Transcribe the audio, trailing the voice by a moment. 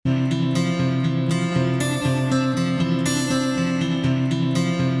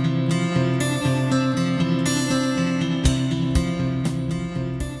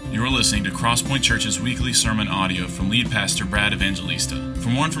Crosspoint Church's weekly sermon audio from lead pastor Brad Evangelista. For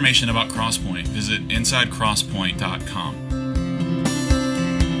more information about Crosspoint, visit insidecrosspoint.com.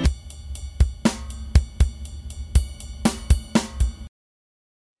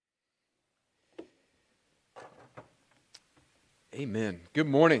 Amen. Good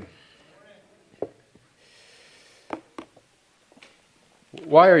morning.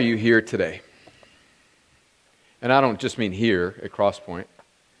 Why are you here today? And I don't just mean here at Crosspoint.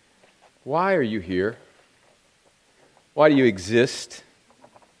 Why are you here? Why do you exist?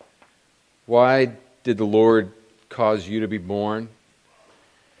 Why did the Lord cause you to be born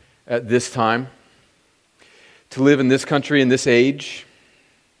at this time? To live in this country in this age?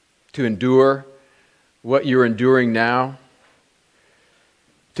 To endure what you're enduring now?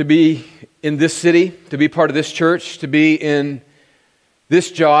 To be in this city, to be part of this church, to be in this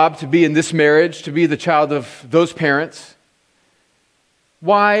job, to be in this marriage, to be the child of those parents.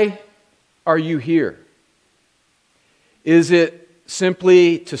 Why are you here? Is it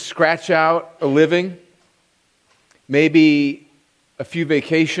simply to scratch out a living? Maybe a few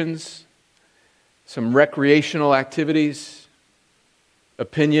vacations, some recreational activities,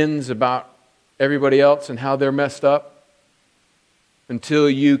 opinions about everybody else and how they're messed up, until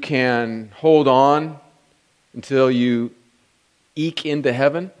you can hold on, until you eke into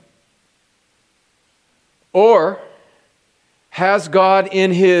heaven? Or has God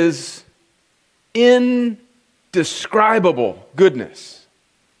in His indescribable goodness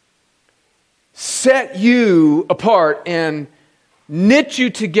set you apart and knit you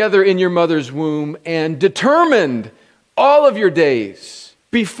together in your mother's womb and determined all of your days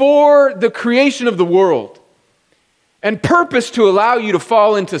before the creation of the world and purposed to allow you to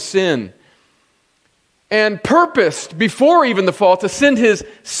fall into sin, and purposed before even the fall to send His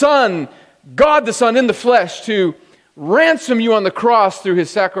Son, God the Son in the flesh, to ransom you on the cross through His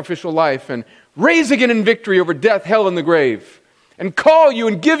sacrificial life and raise again in victory over death, hell, and the grave, and call you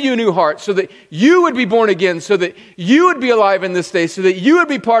and give you a new heart so that you would be born again, so that you would be alive in this day, so that you would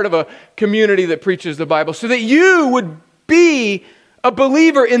be part of a community that preaches the Bible, so that you would be a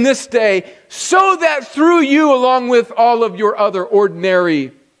believer in this day, so that through you, along with all of your other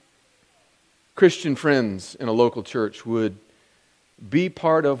ordinary Christian friends in a local church, would be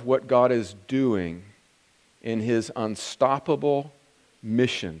part of what God is doing in His unstoppable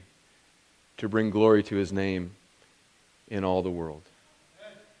mission to bring glory to His name in all the world.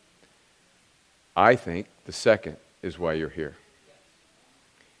 I think the second is why you're here.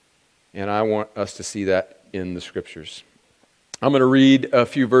 And I want us to see that in the Scriptures. I'm going to read a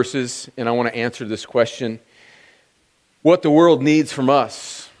few verses, and I want to answer this question: what the world needs from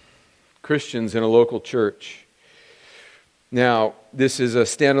us, Christians in a local church. Now, this is a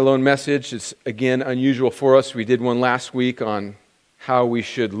standalone message. It's, again, unusual for us. We did one last week on how we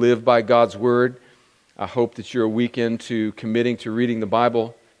should live by God's Word. I hope that you're a week into committing to reading the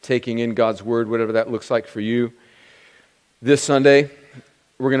Bible, taking in God's Word, whatever that looks like for you. This Sunday,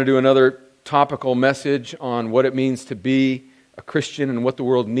 we're going to do another topical message on what it means to be a Christian and what the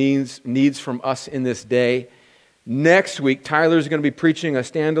world needs from us in this day. Next week, Tyler's going to be preaching a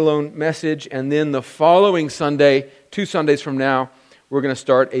standalone message, and then the following Sunday, 2 Sundays from now, we're going to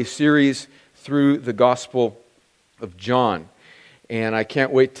start a series through the Gospel of John. And I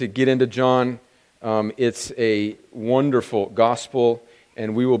can't wait to get into John. It's a wonderful gospel,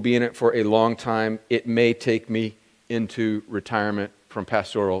 and we will be in it for a long time. It may take me into retirement from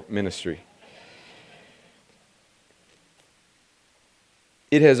pastoral ministry.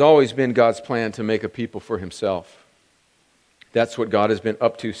 It has always been God's plan to make a people for Himself. That's what God has been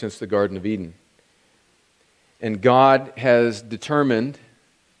up to since the Garden of Eden. And God has determined,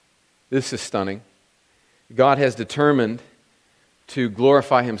 this is stunning, God has determined to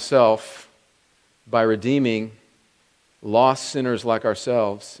glorify Himself by redeeming lost sinners like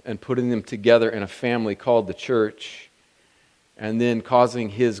ourselves and putting them together in a family called the church, and then causing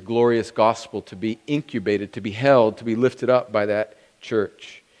His glorious gospel to be incubated, to be held, to be lifted up by that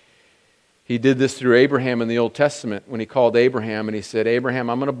church. He did this through Abraham in the Old Testament when He called Abraham and He said, Abraham,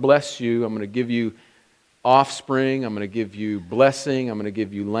 I'm going to bless you. I'm going to give you offspring. I'm going to give you blessing. I'm going to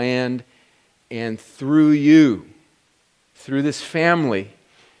give you land. And through you, through this family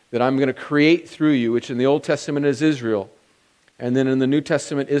that I'm going to create through you, which in the Old Testament is Israel, and then in the New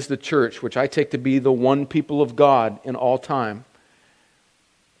Testament is the church, which I take to be the one people of God in all time.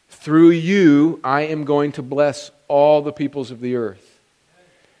 Through you, I am going to bless all the peoples of the earth.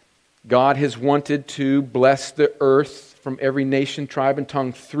 God has wanted to bless the earth from every nation, tribe, and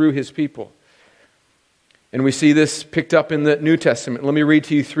tongue through His people. And we see this picked up in the New Testament. Let me read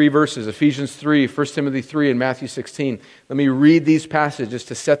to you 3 verses, Ephesians 3, 1 Timothy 3, and Matthew 16. Let me read these passages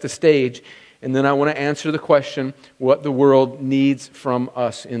to set the stage, and then I want to answer the question, what the world needs from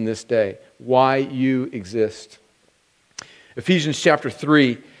us in this day, why you exist. Ephesians chapter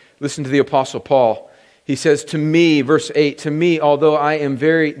 3, listen to the Apostle Paul. He says, to me, verse 8, to me, although I am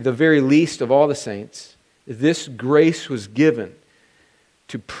the very least of all the saints, this grace was given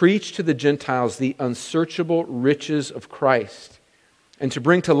to preach to the Gentiles the unsearchable riches of Christ, and to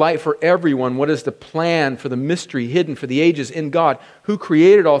bring to light for everyone what is the plan for the mystery hidden for the ages in God, who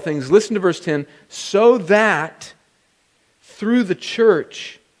created all things. Listen to verse 10, so that through the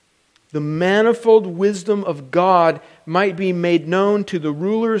church, the manifold wisdom of God might be made known to the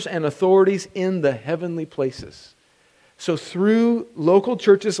rulers and authorities in the heavenly places. So through local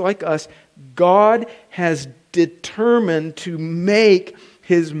churches like us, God has determined to make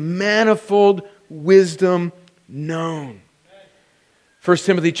His manifold wisdom known. 1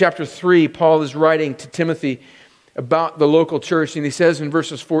 Timothy chapter 3, Paul is writing to Timothy about the local church, and he says in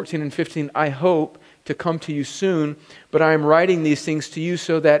verses 14 and 15, I hope to come to you soon, but I am writing these things to you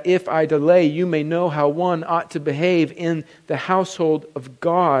so that if I delay, you may know how one ought to behave in the household of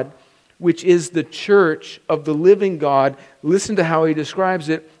God, which is the church of the living God. Listen to how he describes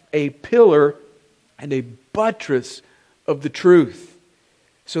it, a pillar and a buttress of the truth.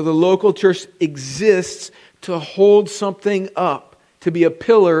 So the local church exists to hold something up, to be a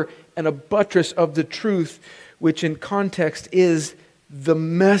pillar and a buttress of the truth, which in context is the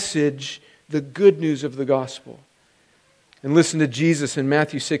message, the good news of the gospel. And listen to Jesus in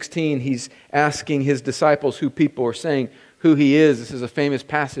Matthew 16. He's asking his disciples who people are saying who he is. This is a famous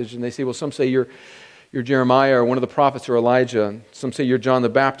passage, and they say, well, some say you're Jeremiah or one of the prophets or Elijah. And some say you're John the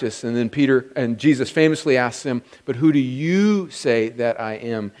Baptist. And then Peter and Jesus famously asks him, but who do you say that I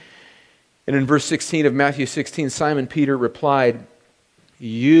am? And in verse 16 of Matthew 16, Simon Peter replied,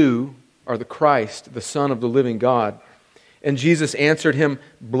 you are the Christ, the Son of the living God. And Jesus answered him,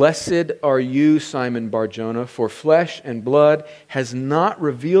 blessed are you, Simon Bar-Jonah, for flesh and blood has not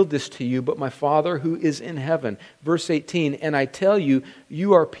revealed this to you, but my Father who is in heaven. Verse 18, and I tell you,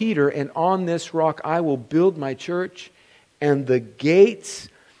 you are Peter, and on this rock I will build my church, and the gates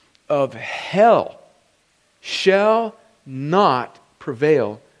of hell shall not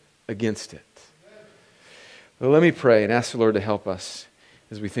prevail against it. Well, let me pray and ask the Lord to help us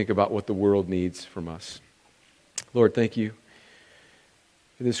as we think about what the world needs from us. Lord, thank you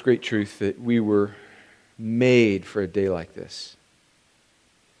for this great truth that we were made for a day like this.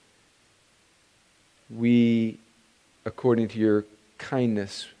 We, according to your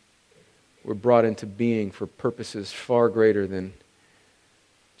kindness, were brought into being for purposes far greater than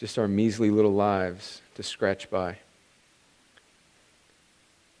just our measly little lives to scratch by.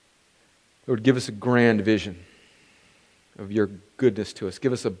 Lord, give us a grand vision of your goodness to us.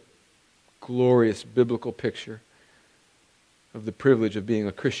 Give us a glorious biblical picture of the privilege of being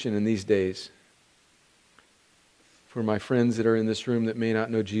a Christian in these days. For my friends that are in this room that may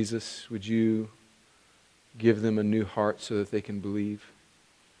not know Jesus, would you give them a new heart so that they can believe?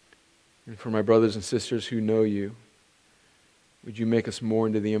 And for my brothers and sisters who know you, would you make us more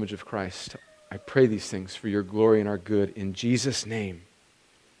into the image of Christ? I pray these things for your glory and our good. In Jesus' name,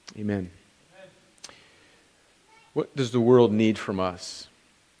 amen. What does the world need from us?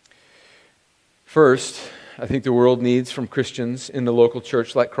 First, I think the world needs from Christians in the local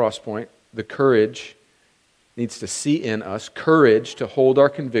church like Crosspoint, the courage needs to see in us, courage to hold our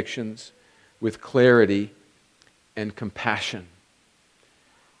convictions with clarity and compassion.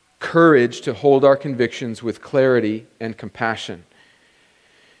 Courage to hold our convictions with clarity and compassion.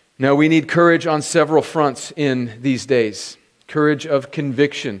 Now, we need courage on several fronts in these days. Courage of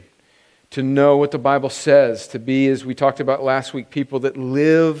conviction, to know what the Bible says, to be, as we talked about last week, people that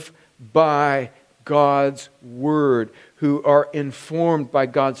live by God's Word, who are informed by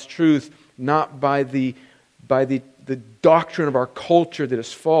God's truth, not by the doctrine of our culture that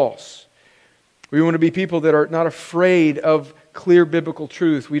is false. We want to be people that are not afraid of clear biblical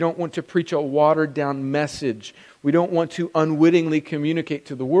truth. We don't want to preach a watered down message. We don't want to unwittingly communicate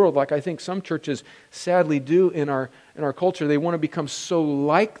to the world like I think some churches sadly do in our culture. They want to become so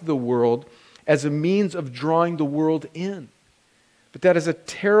like the world as a means of drawing the world in. But that is a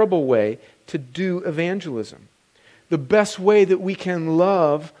terrible way to do evangelism. The best way that we can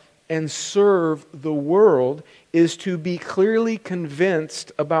love and serve the world is to be clearly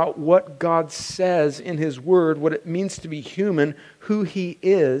convinced about what God says in His Word, what it means to be human, who He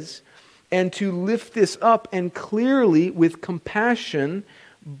is, and to lift this up and clearly, with compassion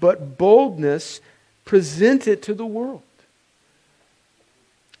but boldness, present it to the world.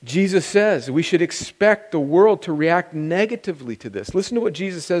 Jesus says we should expect the world to react negatively to this. Listen to what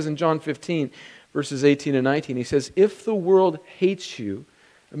Jesus says in John 15, verses 18 and 19. He says, if the world hates you,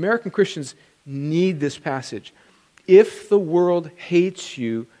 American Christians need this passage. If the world hates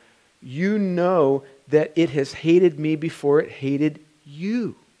you, you know that it has hated me before it hated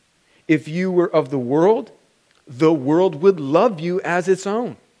you. If you were of the world would love you as its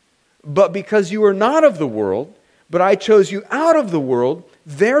own. But because you are not of the world, but I chose you out of the world,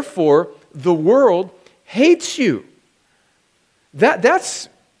 therefore the world hates you. That's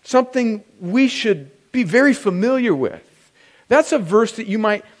something we should be very familiar with. That's a verse that you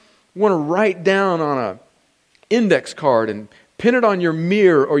might want to write down on an index card and pin it on your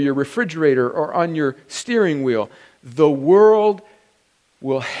mirror or your refrigerator or on your steering wheel. The world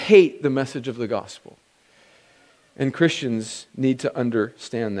will hate the message of the gospel. And Christians need to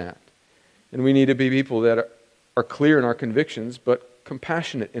understand that. And we need to be people that are clear in our convictions, but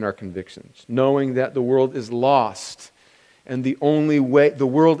compassionate in our convictions, knowing that the world is lost. And the only way, the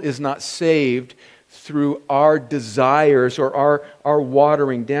world is not saved through our desires or our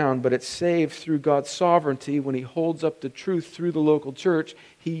watering down, but it's saved through God's sovereignty. When He holds up the truth through the local church,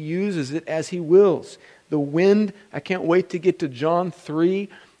 He uses it as He wills. The wind, I can't wait to get to John 3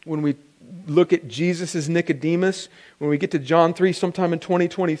 when we look at Jesus as Nicodemus. When we get to John 3 sometime in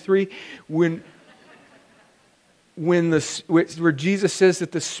 2023, where Jesus says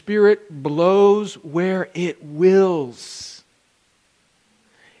that the Spirit blows where it wills.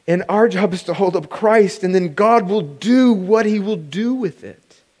 And our job is to hold up Christ, and then God will do what He will do with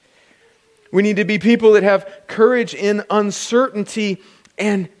it. We need to be people that have courage in uncertainty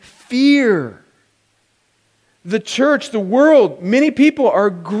and fear. The church, the world, many people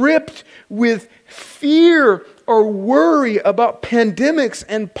are gripped with fear or worry about pandemics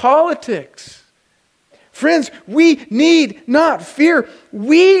and politics. Friends, we need not fear.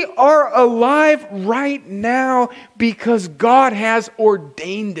 We are alive right now because God has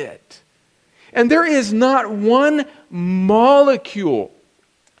ordained it. And there is not one molecule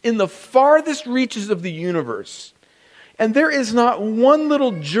in the farthest reaches of the universe, and there is not one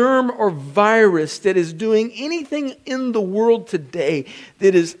little germ or virus that is doing anything in the world today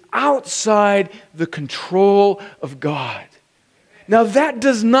that is outside the control of God. Now, that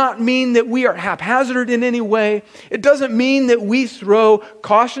does not mean that we are haphazard in any way. It doesn't mean that we throw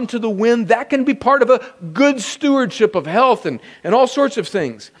caution to the wind. That can be part of a good stewardship of health and all sorts of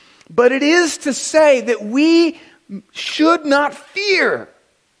things. But it is to say that we should not fear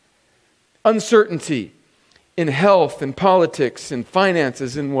uncertainty in health and politics and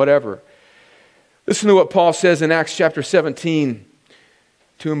finances and whatever. Listen to what Paul says in Acts chapter 17.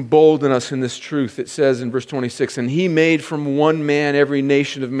 To embolden us in this truth, it says in verse 26, and He made from one man every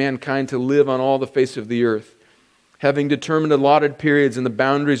nation of mankind to live on all the face of the earth, having determined allotted periods and the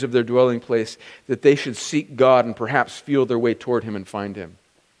boundaries of their dwelling place, that they should seek God and perhaps feel their way toward Him and find Him.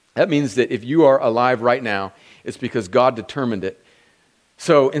 That means that if you are alive right now, it's because God determined it.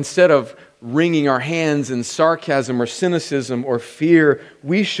 So instead of wringing our hands in sarcasm or cynicism or fear,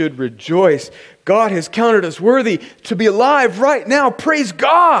 we should rejoice. God has counted us worthy to be alive right now. Praise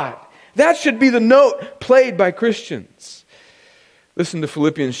God. That should be the note played by Christians. Listen to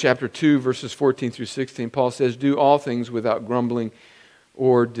Philippians chapter 2, verses 14 through 16. Paul says, do all things without grumbling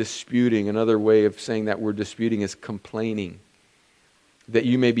or disputing. Another way of saying that word disputing is complaining. That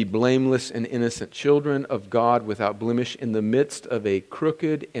you may be blameless and innocent, children of God without blemish in the midst of a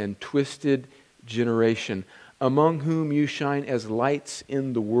crooked and twisted generation, among whom you shine as lights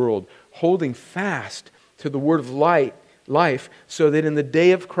in the world, holding fast to the word of life, so that in the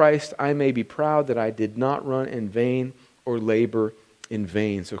day of Christ I may be proud that I did not run in vain or labor in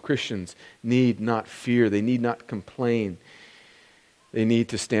vain. So Christians need not fear. They need not complain. They need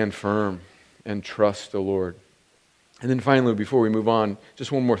to stand firm and trust the Lord. And then finally, before we move on,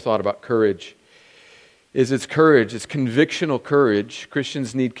 just one more thought about courage. It's courage. It's convictional courage.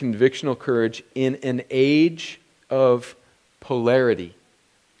 Christians need convictional courage in an age of polarity.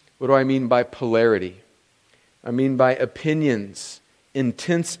 What do I mean by polarity? I mean by opinions,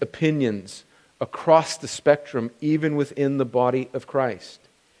 intense opinions across the spectrum, even within the body of Christ.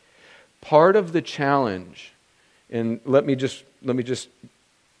 Part of the challenge, and let me just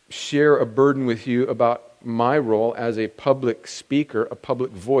share a burden with you about my role as a public speaker, a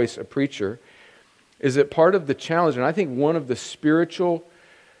public voice, a preacher, is that part of the challenge, and I think one of the spiritual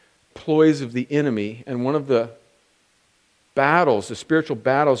ploys of the enemy, and one of the spiritual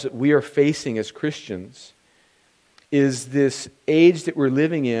battles that we are facing as Christians, is this age that we're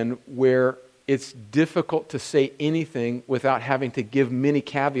living in where it's difficult to say anything without having to give many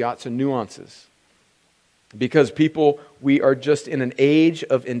caveats and nuances. Because we are just in an age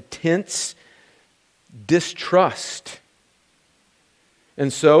of intense distrust.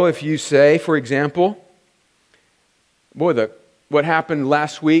 And so if you say, for example, what happened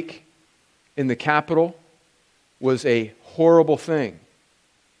last week in the Capitol was a horrible thing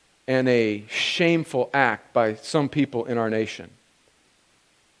and a shameful act by some people in our nation.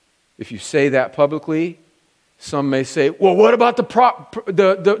 If you say that publicly, some may say, well, what about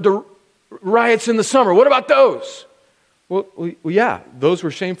the riots in the summer? What about those? Well, yeah, those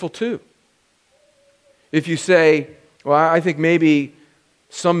were shameful too. If you say, well, I think maybe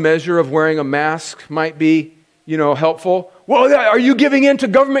some measure of wearing a mask might be, helpful. Well, are you giving in to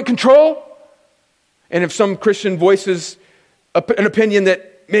government control? And if some Christian voices an opinion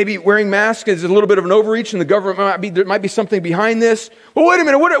that maybe wearing masks is a little bit of an overreach and the government there might be something behind this. Well, wait a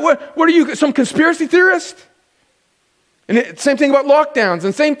minute, what are you, some conspiracy theorist? And same thing about lockdowns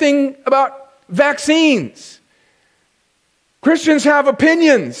and same thing about vaccines. Christians have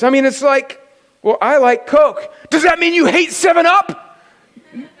opinions. I mean, it's like, well, I like Coke. Does that mean you hate 7-Up?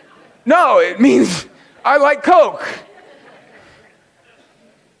 No, it means I like Coke.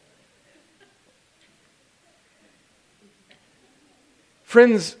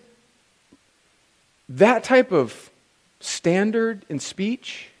 Friends, that type of standard in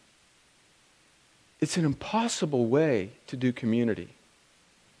speech, it's an impossible way to do community.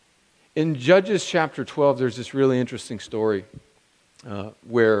 In Judges chapter 12, there's this really interesting story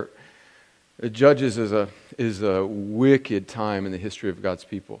where Judges is a wicked time in the history of God's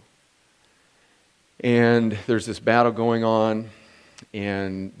people. And there's this battle going on,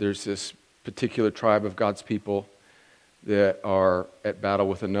 and there's this particular tribe of God's people that are at battle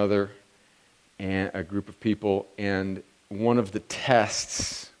with another and a group of people, and one of the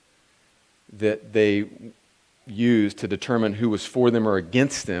tests that they used to determine who was for them or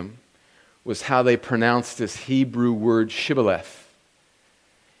against them was how they pronounced this Hebrew word shibboleth.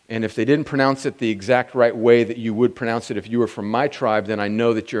 And if they didn't pronounce it the exact right way that you would pronounce it if you were from my tribe, then I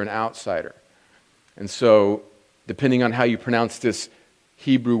know that you're an outsider. And so, depending on how you pronounce this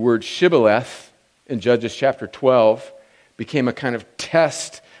Hebrew word shibboleth in Judges chapter 12, became a kind of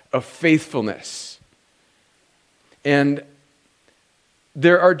test of faithfulness. And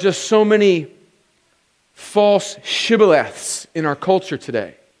there are just so many false shibboleths in our culture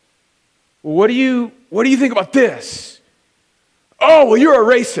today. Well, what do you think about this? Oh, well,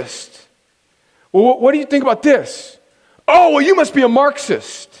 you're a racist. Well, what do you think about this? Oh, well, you must be a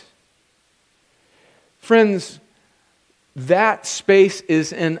Marxist. Friends, that space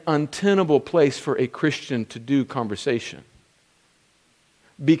is an untenable place for a Christian to do conversation.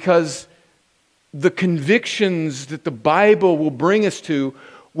 Because the convictions that the Bible will bring us to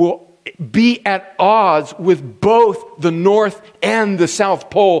will be at odds with both the North and the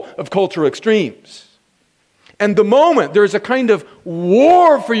South Pole of cultural extremes. And the moment there's a kind of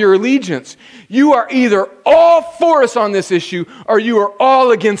war for your allegiance, you are either all for us on this issue or you are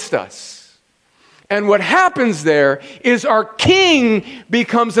all against us. And what happens there is our king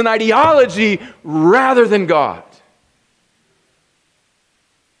becomes an ideology rather than God.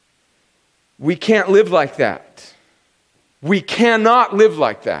 We can't live like that. We cannot live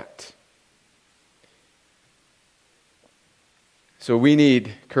like that. So we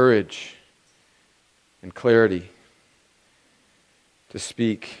need courage and clarity to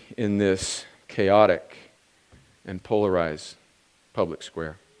speak in this chaotic and polarized public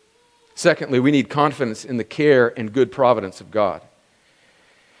square. Secondly, we need confidence in the care and good providence of God.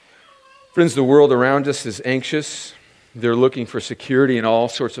 Friends, the world around us is anxious. They're looking for security in all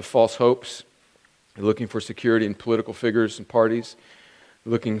sorts of false hopes. They're looking for security in political figures and parties.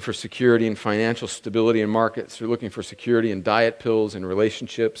 They're looking for security in financial stability in markets. They're looking for security in diet pills and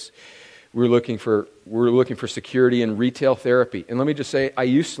relationships. We're looking for security in retail therapy. And let me just say, I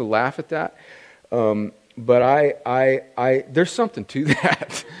used to laugh at that, but I there's something to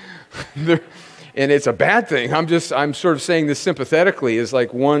that. And it's a bad thing. I'm sort of saying this sympathetically, is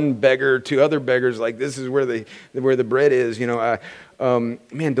like one beggar to other beggars, like this is where the bread is,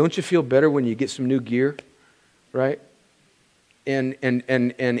 man, don't you feel better when you get some new gear, right? And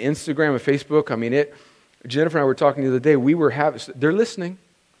Instagram and Facebook, I mean, Jennifer and I were talking the other day, they're listening.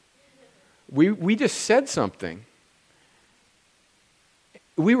 We just said something.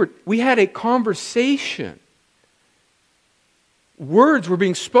 We had a conversation. Words were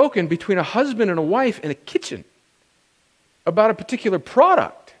being spoken between a husband and a wife in a kitchen about a particular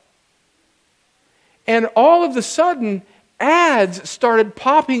product. And all of a sudden, ads started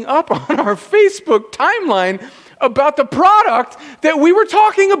popping up on our Facebook timeline about the product that we were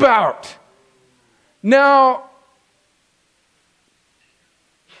talking about. Now,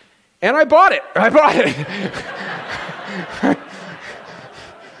 And I bought it.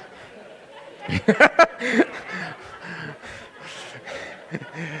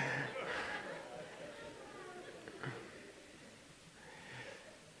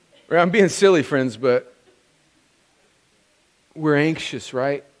 I'm being silly, friends, but we're anxious,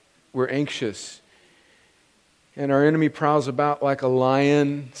 right? We're anxious. And our enemy prowls about like a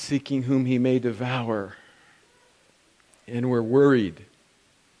lion seeking whom he may devour. And we're worried.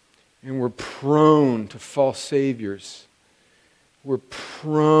 And we're prone to false saviors. We're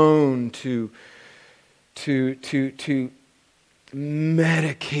prone to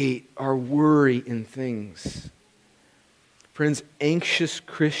medicate our worry in things. Friends, anxious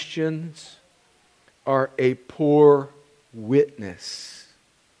Christians are a poor witness.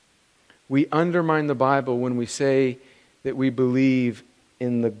 We undermine the Bible when we say that we believe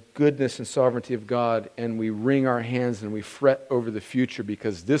in the goodness and sovereignty of God, and we wring our hands and we fret over the future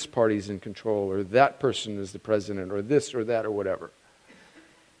because this party's in control, or that person is the president, or this or that or whatever.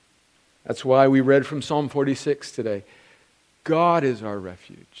 That's why we read from Psalm 46 today. God is our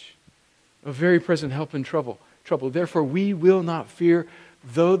refuge, a very present help in trouble. Therefore we will not fear,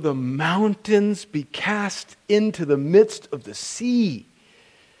 though the mountains be cast into the midst of the sea.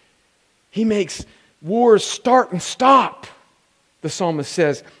 He makes wars start and stop. The psalmist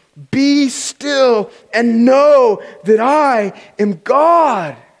says, be still and know that I am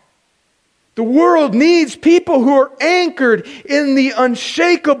God. The world needs people who are anchored in the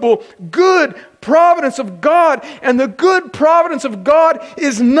unshakable good providence of God. And the good providence of God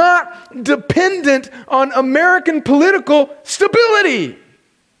is not dependent on American political stability.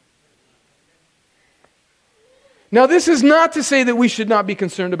 Now, this is not to say that we should not be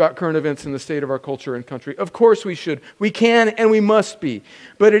concerned about current events in the state of our culture and country. Of course we should. We can and we must be.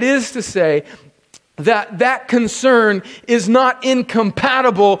 But it is to say that concern is not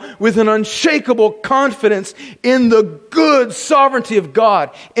incompatible with an unshakable confidence in the good sovereignty of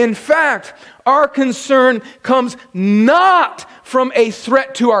God. In fact, our concern comes not from a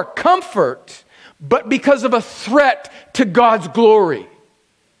threat to our comfort, but because of a threat to God's glory.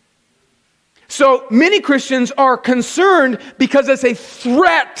 So many Christians are concerned because it's a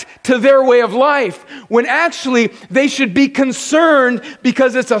threat to their way of life, when actually they should be concerned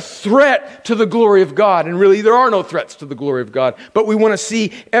because it's a threat to the glory of God. And really, there are no threats to the glory of God, but we want to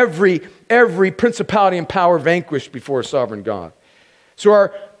see every principality and power vanquished before a sovereign God. So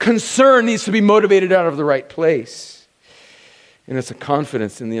our concern needs to be motivated out of the right place. And it's a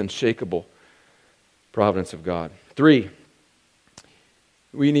confidence in the unshakable providence of God. 3,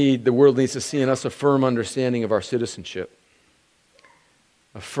 the world needs to see in us a firm understanding of our citizenship.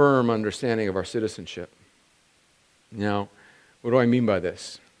 A firm understanding of our citizenship. Now, what do I mean by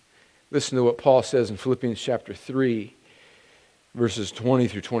this? Listen to what Paul says in Philippians chapter 3, verses 20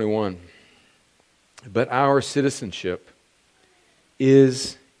 through 21. But our citizenship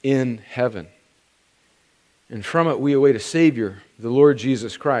is in heaven, and from it we await a Savior, the Lord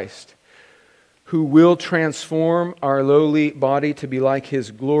Jesus Christ, who will transform our lowly body to be like His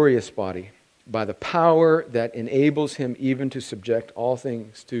glorious body by the power that enables Him even to subject all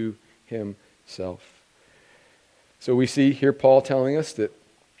things to Himself. So we see here Paul telling us that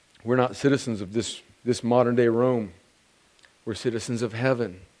we're not citizens of this modern day Rome. We're citizens of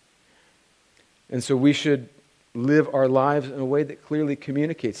heaven. And so we should live our lives in a way that clearly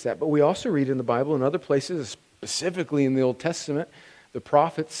communicates that. But we also read in the Bible and other places, specifically in the Old Testament, the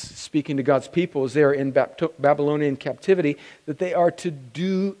prophets speaking to God's people as they are in Babylonian captivity, that they are to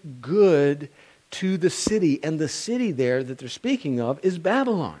do good to the city. And the city there that they're speaking of is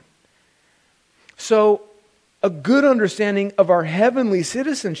Babylon. So a good understanding of our heavenly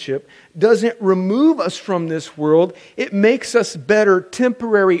citizenship doesn't remove us from this world. It makes us better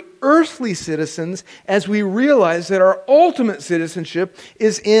temporary earthly citizens as we realize that our ultimate citizenship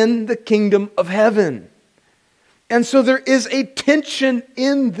is in the kingdom of heaven. And so there is a tension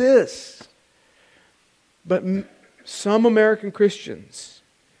in this. But some American Christians,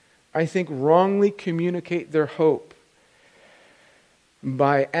 I think, wrongly communicate their hope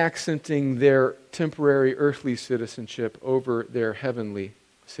by accenting their temporary earthly citizenship over their heavenly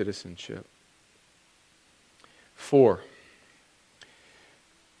citizenship. 4,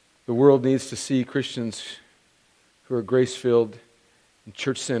 the world needs to see Christians who are grace-filled and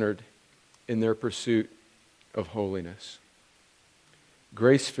church-centered in their pursuit of holiness.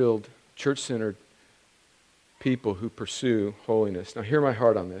 Grace-filled, church-centered people who pursue holiness. Now, hear my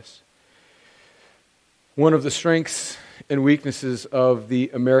heart on this. One of the strengths and weaknesses of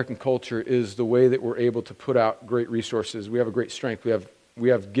the American culture is the way that we're able to put out great resources. We have a great strength. We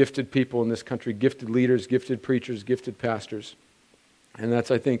have gifted people in this country, gifted leaders, gifted preachers, gifted pastors. And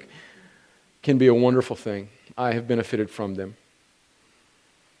that's, I think, can be a wonderful thing. I have benefited from them.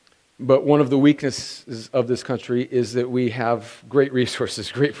 But one of the weaknesses of this country is that we have great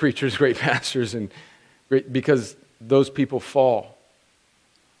resources, great preachers, great pastors, and because those people fall.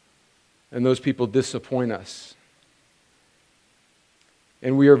 And those people disappoint us.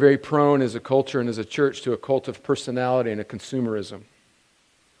 And we are very prone as a culture and as a church to a cult of personality and a consumerism.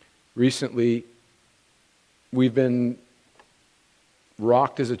 Recently, we've been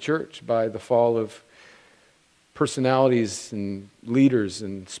rocked as a church by the fall of personalities and leaders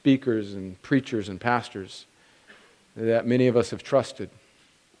and speakers and preachers and pastors that many of us have trusted.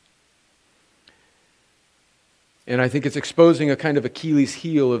 And I think it's exposing a kind of Achilles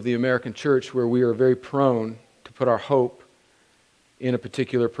heel of the American church where we are very prone to put our hope in a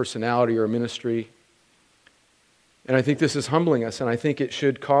particular personality or ministry. And I think this is humbling us, and I think it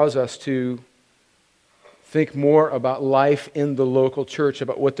should cause us to think more about life in the local church,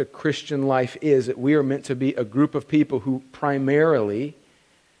 about what the Christian life is, that we are meant to be a group of people who primarily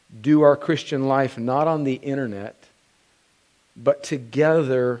do our Christian life not on the internet, but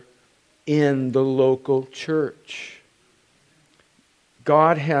together in the local church.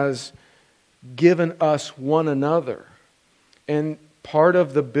 God has given us one another. And part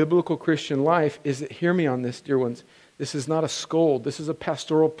of the biblical Christian life is that, hear me on this, dear ones, this is not a scold, this is a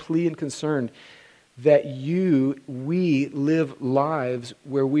pastoral plea and concern that we live lives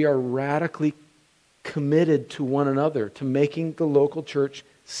where we are radically committed to one another, to making the local church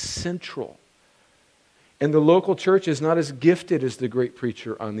central. And the local church is not as gifted as the great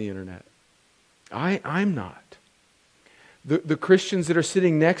preacher on the internet. I'm not. The Christians that are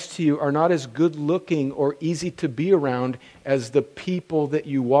sitting next to you are not as good looking or easy to be around as the people that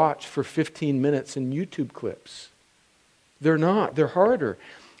you watch for 15 minutes in YouTube clips. They're not. They're harder.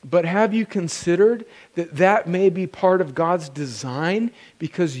 But have you considered that may be part of God's design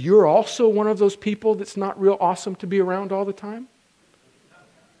because you're also one of those people that's not real awesome to be around all the time?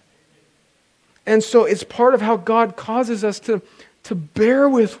 And so it's part of how God causes us to bear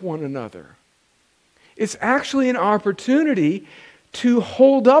with one another. It's actually an opportunity to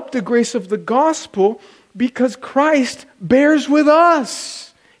hold up the grace of the gospel because Christ bears with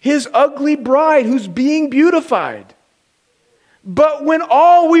us, His ugly bride who's being beautified. But when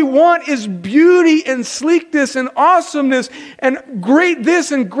all we want is beauty and sleekness and awesomeness and great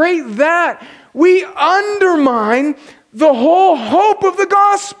this and great that, we undermine the whole hope of the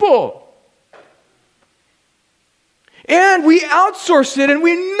gospel. And we outsource it and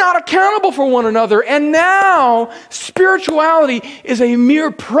we're not accountable for one another. And now spirituality is a mere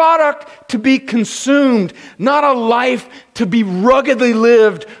product to be consumed, not a life to be ruggedly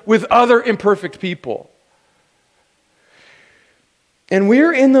lived with other imperfect people. And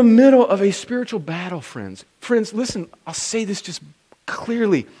we're in the middle of a spiritual battle, friends. Friends, listen, I'll say this just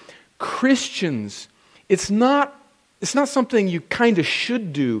clearly. Christians, it's not something you kind of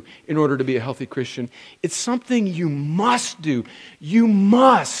should do in order to be a healthy Christian. It's something you must do. You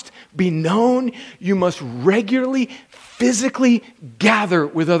must be known. You must regularly, physically gather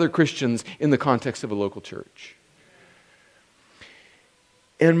with other Christians in the context of a local church.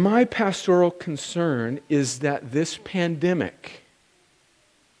 And my pastoral concern is that this pandemic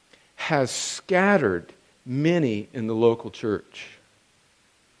has scattered many in the local church.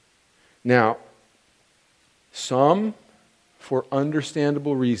 Now, some for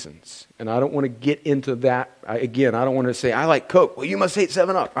understandable reasons. And I don't want to get into that. I don't want to say, I like Coke. Well, you must hate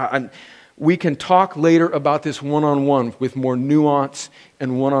 7-Up. We can talk later about this one-on-one with more nuance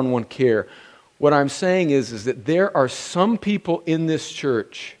and one-on-one care. What I'm saying is that there are some people in this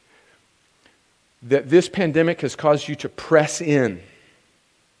church that this pandemic has caused you to press in.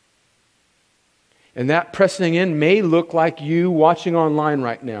 And that pressing in may look like you watching online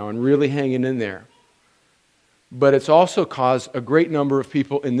right now and really hanging in there. But it's also caused a great number of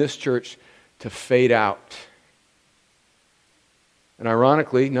people in this church to fade out. And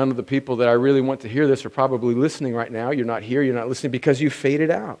ironically, none of the people that I really want to hear this are probably listening right now. You're not here, you're not listening because you faded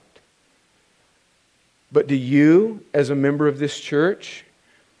out. But do you, as a member of this church,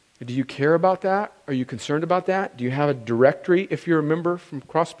 do you care about that? Are you concerned about that? Do you have a directory if you're a member from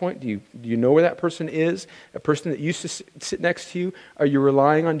Crosspoint? Do you know where that person is? A person that used to sit next to you? Are you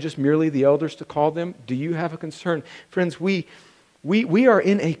relying on just merely the elders to call them? Do you have a concern? Friends, we are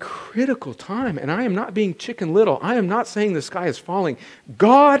in a critical time, and I am not being Chicken Little. I am not saying the sky is falling.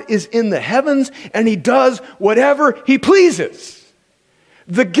 God is in the heavens, and He does whatever He pleases.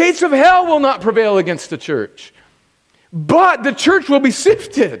 The gates of hell will not prevail against the church. But the church will be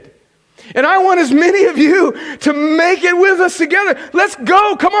sifted. And I want as many of you to make it with us together. Let's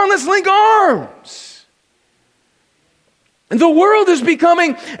go. Come on, let's link arms. And the world is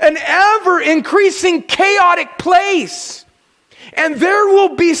becoming an ever-increasing chaotic place. And there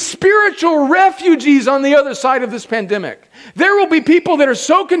will be spiritual refugees on the other side of this pandemic. There will be people that are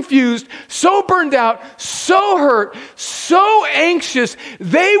so confused, so burned out, so hurt, so anxious,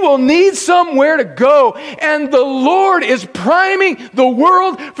 they will need somewhere to go. And the Lord is priming the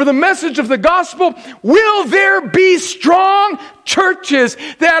world for the message of the gospel. Will there be strong churches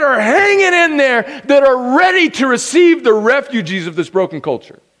that are hanging in there, that are ready to receive the refugees of this broken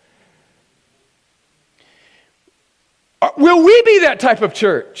culture? Will we be that type of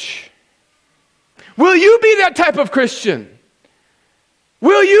church? Will you be that type of Christian?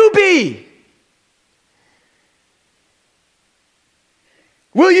 Will you be?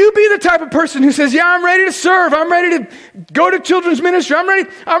 Will you be the type of person who says, yeah, I'm ready to serve. I'm ready to go to children's ministry. I'm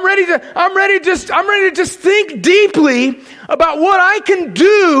ready to just think deeply about what I can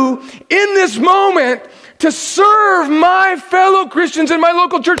do in this moment to serve my fellow Christians in my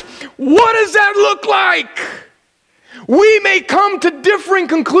local church. What does that look like? We may come to differing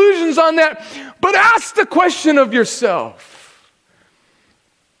conclusions on that, but ask the question of yourself.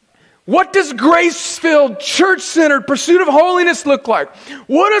 What does grace-filled, church-centered pursuit of holiness look like?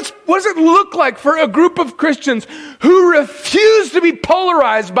 What does it look like for a group of Christians who refuse to be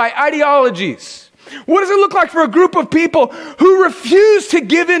polarized by ideologies? What does it look like for a group of people who refuse to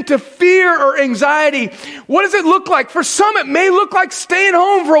give in to fear or anxiety? What does it look like? For some, it may look like staying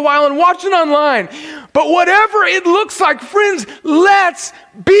home for a while and watching online. But whatever it looks like, friends, let's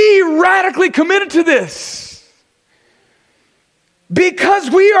be radically committed to this. Because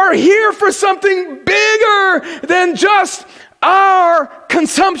we are here for something bigger than just our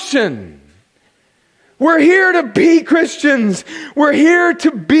consumption. We're here to be Christians. We're here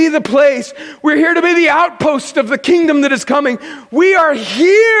to be the place. We're here to be the outpost of the kingdom that is coming. We are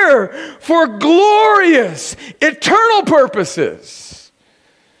here for glorious, eternal purposes.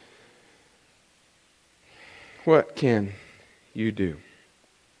 What can you do?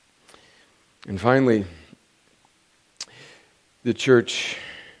 And finally, the church,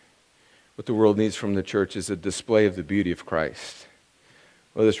 what the world needs from the church is a display of the beauty of Christ.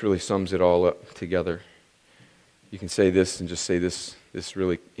 Well, this really sums it all up together. You can say this and just say this. This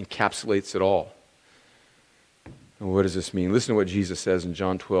really encapsulates it all. And what does this mean? Listen to what Jesus says in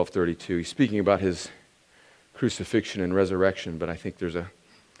John 12:32. He's speaking about his crucifixion and resurrection, but I think there's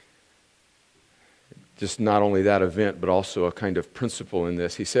just not only that event, but also a kind of principle in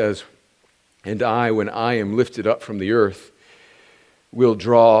this. He says, "And I, when I am lifted up from the earth, will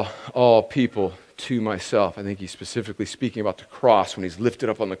draw all people to myself." I think he's specifically speaking about the cross. When he's lifted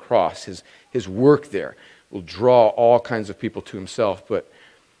up on the cross, his work there will draw all kinds of people to himself. But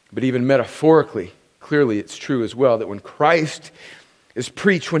even metaphorically, clearly it's true as well that when Christ is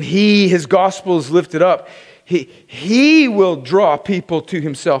preached, when his gospel is lifted up, he will draw people to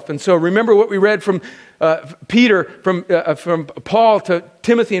himself. And so remember what we read from Peter, from Paul to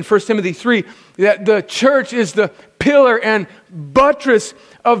Timothy in 1 Timothy 3, that the church is the pillar and buttress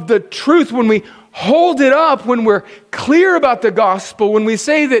of the truth. When we hold it up, when we're clear about the gospel, when we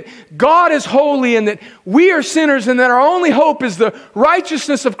say that God is holy and that we are sinners and that our only hope is the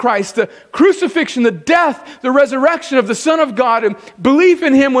righteousness of Christ, the crucifixion, the death, the resurrection of the Son of God, and belief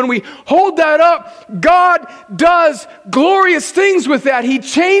in Him, when we hold that up, God does glorious things with that. He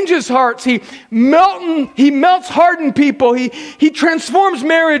changes hearts. He melts hardened people. He transforms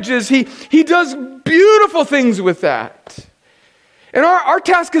marriages. He does beautiful things with that. And our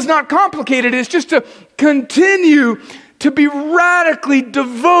task is not complicated. It's just to continue to be radically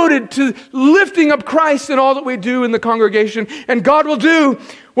devoted to lifting up Christ in all that we do in the congregation. And God will do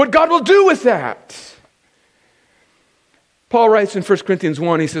what God will do with that. Paul writes in 1 Corinthians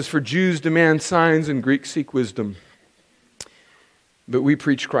 1, he says, "For Jews demand signs and Greeks seek wisdom, but we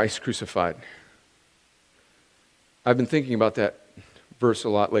preach Christ crucified." I've been thinking about that verse a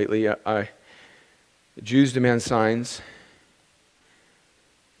lot lately. Jews demand signs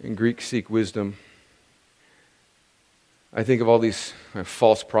and Greeks seek wisdom. I think of all these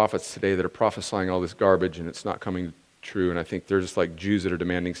false prophets today that are prophesying all this garbage and it's not coming true. And I think they're just like Jews that are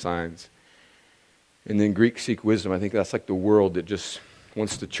demanding signs. And then Greeks seek wisdom. I think that's like the world that just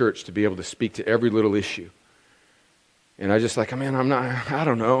wants the church to be able to speak to every little issue. And I just like, man, I'm not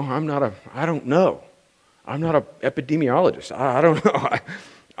an epidemiologist. I don't know.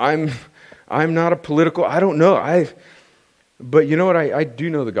 I'm not a political, I don't know. But you know what? I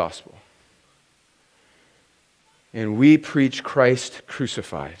do know the gospel. And we preach Christ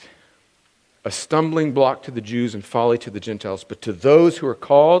crucified, a stumbling block to the Jews and folly to the Gentiles. But to those who are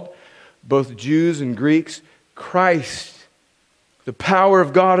called, both Jews and Greeks, Christ, the power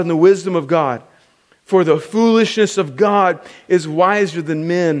of God and the wisdom of God. For the foolishness of God is wiser than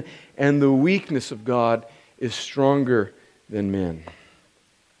men, and the weakness of God is stronger than men.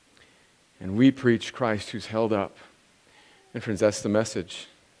 And we preach Christ who's held up. And friends, that's the message.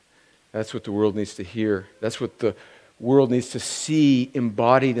 That's what the world needs to hear. That's what the world needs to see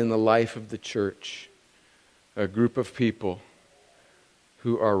embodied in the life of the church. A group of people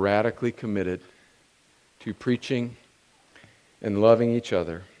who are radically committed to preaching and loving each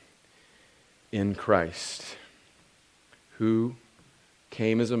other in Christ, who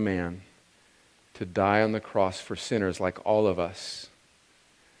came as a man to die on the cross for sinners like all of us.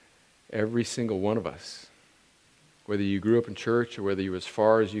 Every single one of us. Whether you grew up in church or whether you're as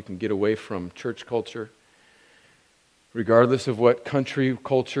far as you can get away from church culture, regardless of what country,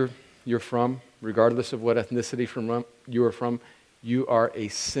 culture you're from, regardless of what ethnicity you are from, you are a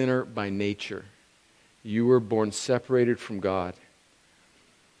sinner by nature. You were born separated from God.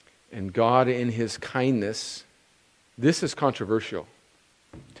 And God, in His kindness, this is controversial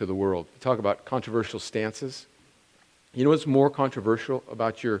to the world. Talk about controversial stances. You know what's more controversial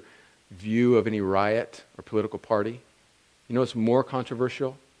about your view of any riot or political party? You know what's more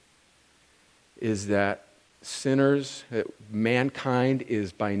controversial? Is that sinners, that mankind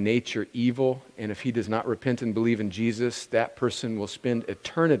is by nature evil, and if he does not repent and believe in Jesus, that person will spend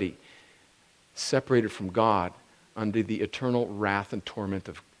eternity separated from God under the eternal wrath and torment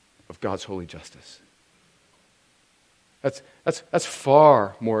of God's holy justice. That's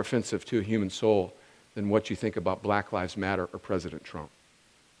far more offensive to a human soul than what you think about Black Lives Matter or President Trump.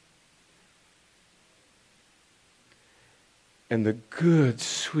 And the good,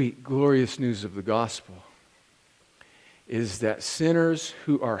 sweet, glorious news of the gospel is that sinners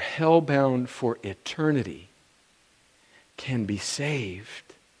who are hell-bound for eternity can be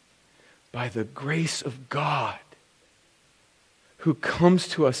saved by the grace of God, who comes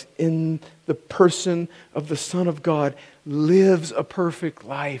to us in the person of the Son of God, lives a perfect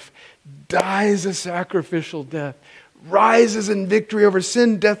life, dies a sacrificial death, rises in victory over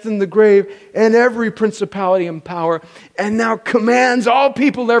sin, death, and the grave, and every principality and power, and now commands all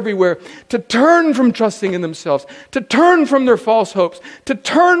people everywhere to turn from trusting in themselves, to turn from their false hopes, to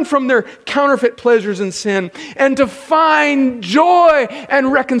turn from their counterfeit pleasures and sin, and to find joy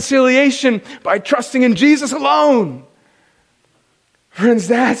and reconciliation by trusting in Jesus alone. Friends,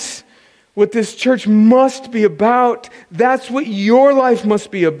 that's what this church must be about. That's what your life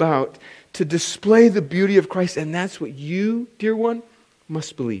must be about, to display the beauty of Christ. And that's what you, dear one,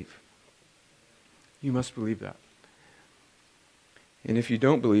 must believe. You must believe that. And if you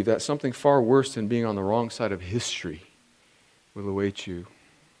don't believe that, something far worse than being on the wrong side of history will await you.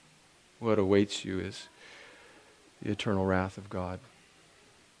 What awaits you is the eternal wrath of God.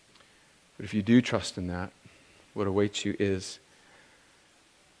 But if you do trust in that, what awaits you is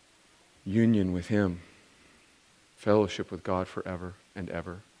union with Him, fellowship with God forever and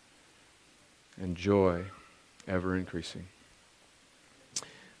ever, and joy ever increasing.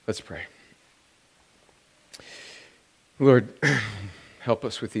 Let's pray. Lord, help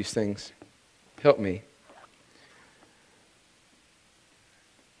us with these things. Help me.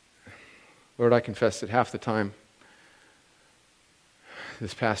 Lord, I confess that half the time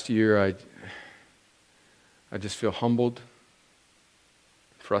this past year I just feel humbled,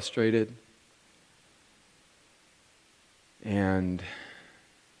 frustrated, and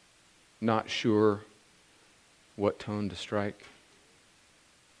not sure what tone to strike.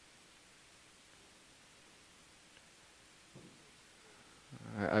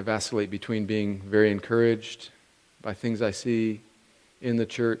 I vacillate between being very encouraged by things I see in the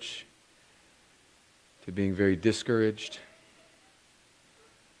church to being very discouraged.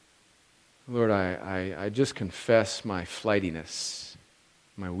 Lord, I just confess my flightiness,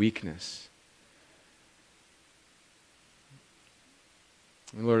 my weakness.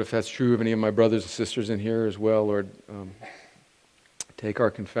 And Lord, if that's true of any of my brothers and sisters in here as well, Lord, take our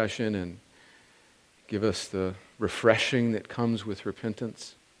confession and give us the refreshing that comes with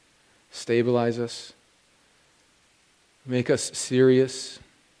repentance. Stabilize us. Make us serious,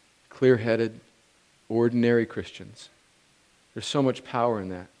 clear-headed, ordinary Christians. There's so much power in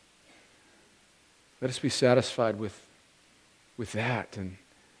that. Let us be satisfied with that, and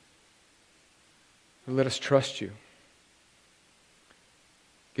let us trust you.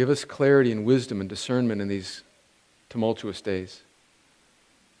 Give us clarity and wisdom and discernment in these tumultuous days.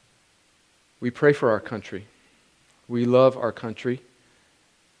 We pray for our country. We love our country,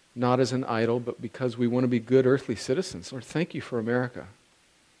 not as an idol, but because we want to be good earthly citizens. Lord, thank you for America.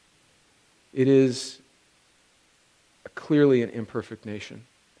 It is clearly an imperfect nation,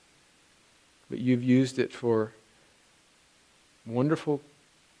 but you've used it for wonderful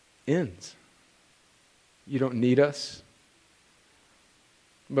ends. You don't need us.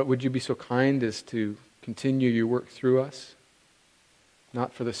 But would you be so kind as to continue your work through us?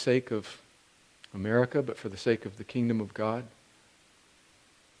 Not for the sake of America, but for the sake of the kingdom of God.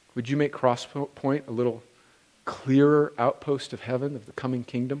 Would you make Crosspoint a little clearer outpost of heaven, of the coming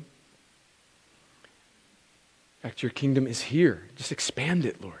kingdom? In fact, your kingdom is here. Just expand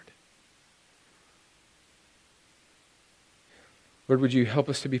it, Lord. Lord, would you help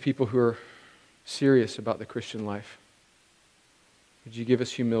us to be people who are serious about the Christian life? Would you give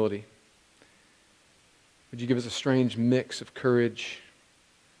us humility? Would you give us a strange mix of courage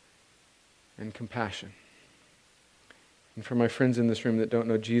and compassion? And for my friends in this room that don't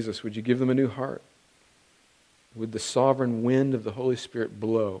know Jesus, would you give them a new heart? Would the sovereign wind of the Holy Spirit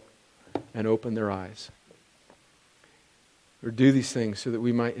blow and open their eyes? Or do these things so that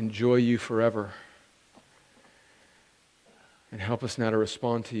we might enjoy you forever, and help us now to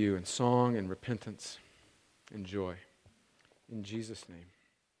respond to you in song and repentance and joy. In Jesus' name.